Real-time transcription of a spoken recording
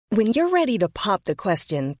When you're ready to pop the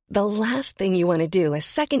question, the last thing you want to do is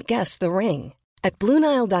second-guess the ring. At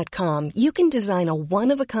BlueNile.com, you can design a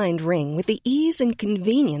one-of-a-kind ring with the ease and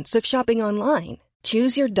convenience of shopping online.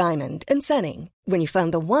 Choose your diamond and setting. When you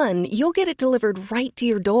find the one, you'll get it delivered right to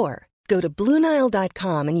your door. Go to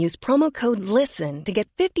BlueNile.com and use promo code LISTEN to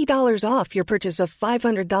get $50 off your purchase of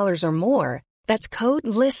 $500 or more. That's code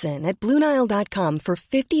LISTEN at BlueNile.com for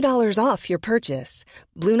 $50 off your purchase.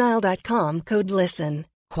 BlueNile.com, code LISTEN.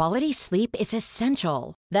 Quality sleep is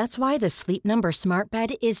essential. That's why the Sleep Number Smart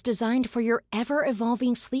Bed is designed for your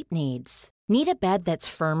ever-evolving sleep needs. Need a bed that's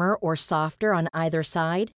firmer or softer on either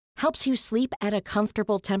side? Helps you sleep at a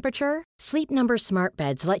comfortable temperature? Sleep Number Smart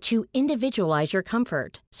Beds let you individualize your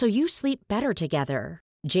comfort, so you sleep better together.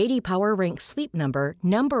 J.D. Power ranks Sleep Number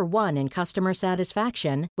number 1 in customer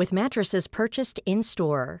satisfaction with mattresses purchased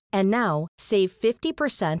in-store. And now, save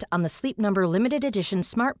 50% on the Sleep Number Limited Edition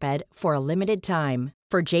Smart Bed for a limited time.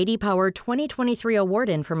 For J.D. Power 2023 award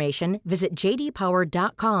information, visit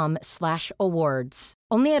jdpower.com/awards.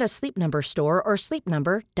 Only at a Sleep Number store or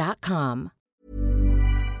sleepnumber.com.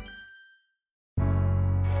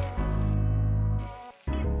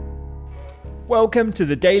 Welcome to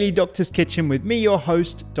the Daily Doctor's Kitchen with me, your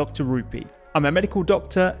host, Dr. Rupy. I'm a medical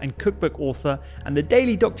doctor and cookbook author, and the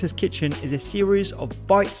Daily Doctor's Kitchen is a series of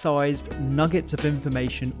bite-sized nuggets of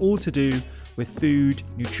information all to do with food,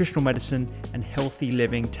 nutritional medicine, and healthy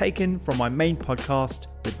living, taken from my main podcast,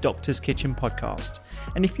 the Doctor's Kitchen Podcast.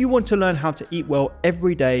 And if you want to learn how to eat well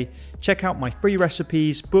every day, check out my free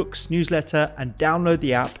recipes, books, newsletter, and download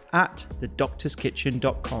the app at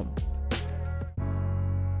thedoctorskitchen.com.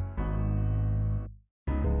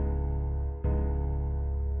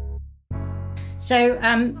 So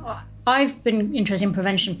I've been interested in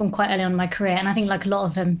prevention from quite early on in my career, and I think like a lot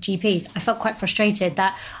of GPs, I felt quite frustrated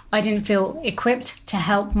that I didn't feel equipped to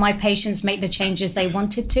help my patients make the changes they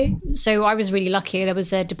wanted to. So I was really lucky. There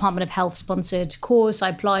was a Department of Health sponsored course. I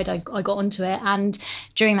applied, I got onto it, and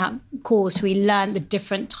during that course we learned the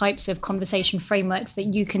different types of conversation frameworks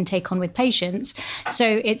that you can take on with patients.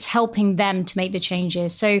 So it's helping them to make the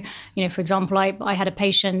changes. So, you know, for example, I had a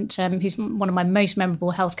patient who's one of my most memorable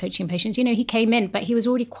health coaching patients. You know, he came in, but he was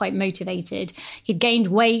already quite motivated. He'd gained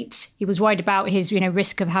weight. He was worried about his,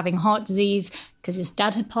 risk of having heart disease because his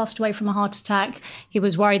dad had passed away from a heart attack. He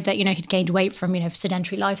was worried that, he'd gained weight from,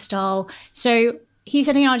 sedentary lifestyle. So he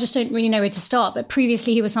said, I just don't really know where to start. But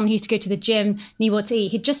previously he was someone who used to go to the gym, knew what to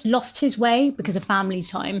eat. He'd just lost his way because of family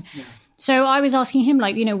time. Yeah. So I was asking him,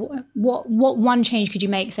 what one change could you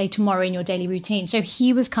make, say, tomorrow in your daily routine? So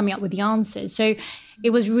he was coming up with the answers. So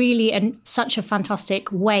it was really such a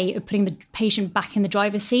fantastic way of putting the patient back in the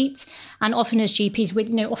driver's seat. And often as GPs,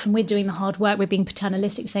 often we're doing the hard work. We're being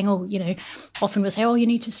paternalistic, saying, often we'll say, you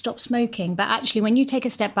need to stop smoking. But actually, when you take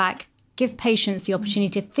a step back, give patients the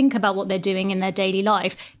opportunity to think about what they're doing in their daily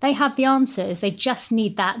life, they have the answers. They just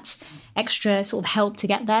need that extra sort of help to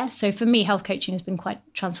get there. So for me, health coaching has been quite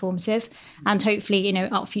transformative. And hopefully,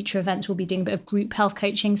 at future events, we'll be doing a bit of group health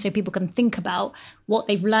coaching so people can think about what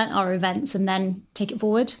they've learnt at our events and then take it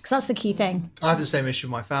forward. Because that's the key thing. I have the same issue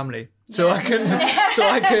with my family. So I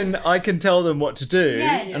can tell them what to do,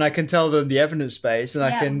 yes. And I can tell them the evidence base, and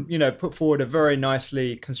I can, put forward a very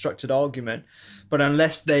nicely constructed argument. But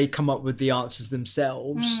unless they come up with the answers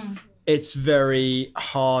themselves, it's very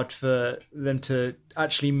hard for them to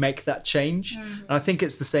actually make that change. And I think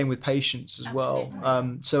it's the same with patients as well.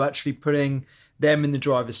 So actually putting them in the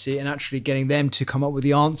driver's seat and actually getting them to come up with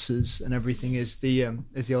the answers and everything is the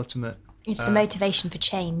ultimate. It's the motivation for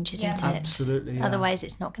change, isn't it? Absolutely. Yeah. Otherwise,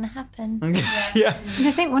 it's not going to happen. Yeah. And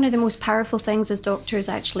I think one of the most powerful things as doctors,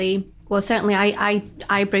 actually, well, certainly I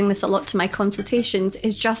bring this a lot to my consultations,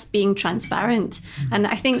 is just being transparent. And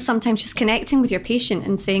I think sometimes just connecting with your patient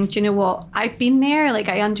and saying, do you know what, I've been there,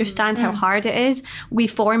 I understand how hard it is. We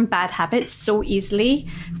form bad habits so easily,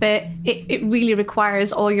 but it really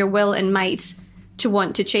requires all your will and might to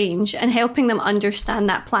want to change, and helping them understand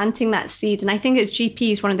that, planting that seed. And I think as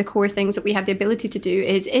GPs, one of the core things that we have the ability to do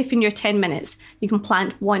is, if in your 10 minutes you can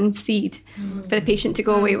plant one seed for the patient to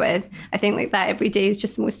go away with, I think that every day is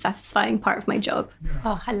just the most satisfying part of my job.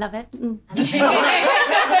 Oh, I love it. You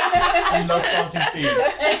love planting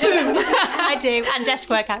seeds. I do, and desk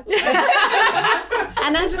workouts.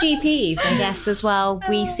 And as GPs, I guess, as well,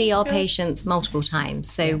 we see our patients multiple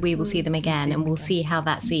times. So we will see them again and we'll see how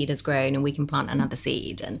that seed has grown, and we can plant another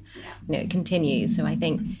seed, and it continues. So I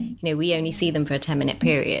think we only see them for a 10-minute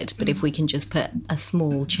period, but if we can just put a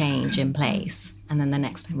small change in place, and then the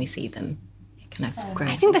next time we see them, it kind of grows.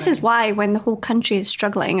 I think this is why when the whole country is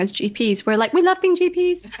struggling as GPs, we're like, we love being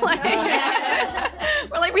GPs.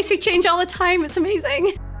 We're like, we see change all the time. It's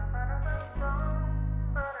amazing.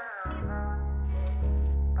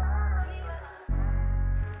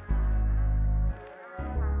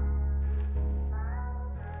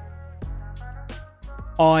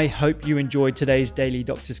 I hope you enjoyed today's Daily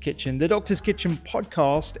Doctor's Kitchen. The Doctor's Kitchen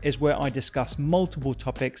podcast is where I discuss multiple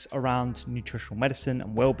topics around nutritional medicine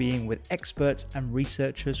and well-being with experts and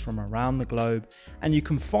researchers from around the globe. And you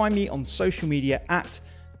can find me on social media at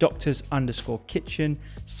doctors_kitchen.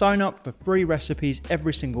 Sign up for free recipes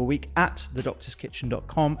every single week at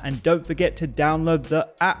thedoctorskitchen.com. And don't forget to download the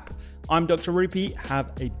app. I'm Dr. Rupy.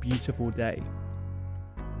 Have a beautiful day.